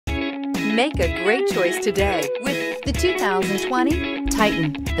Make a great choice today with the 2020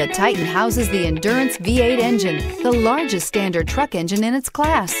 Titan. The Titan houses the Endurance V8 engine, the largest standard truck engine in its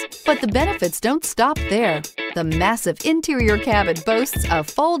class. But the benefits don't stop there. The massive interior cabin boasts a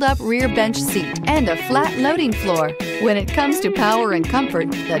fold-up rear bench seat and a flat loading floor. When it comes to power and comfort,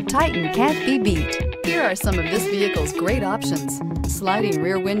 the Titan can't be beat. Here are some of this vehicle's great options: sliding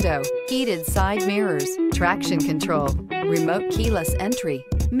rear window, heated side mirrors, traction control, remote keyless entry,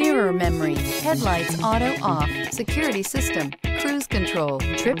 mirror memory, headlights auto off, security system, cruise control,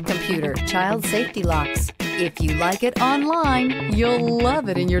 trip computer, child safety locks. If you like it online, you'll love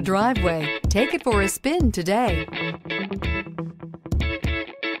it in your driveway. Take it for a spin today.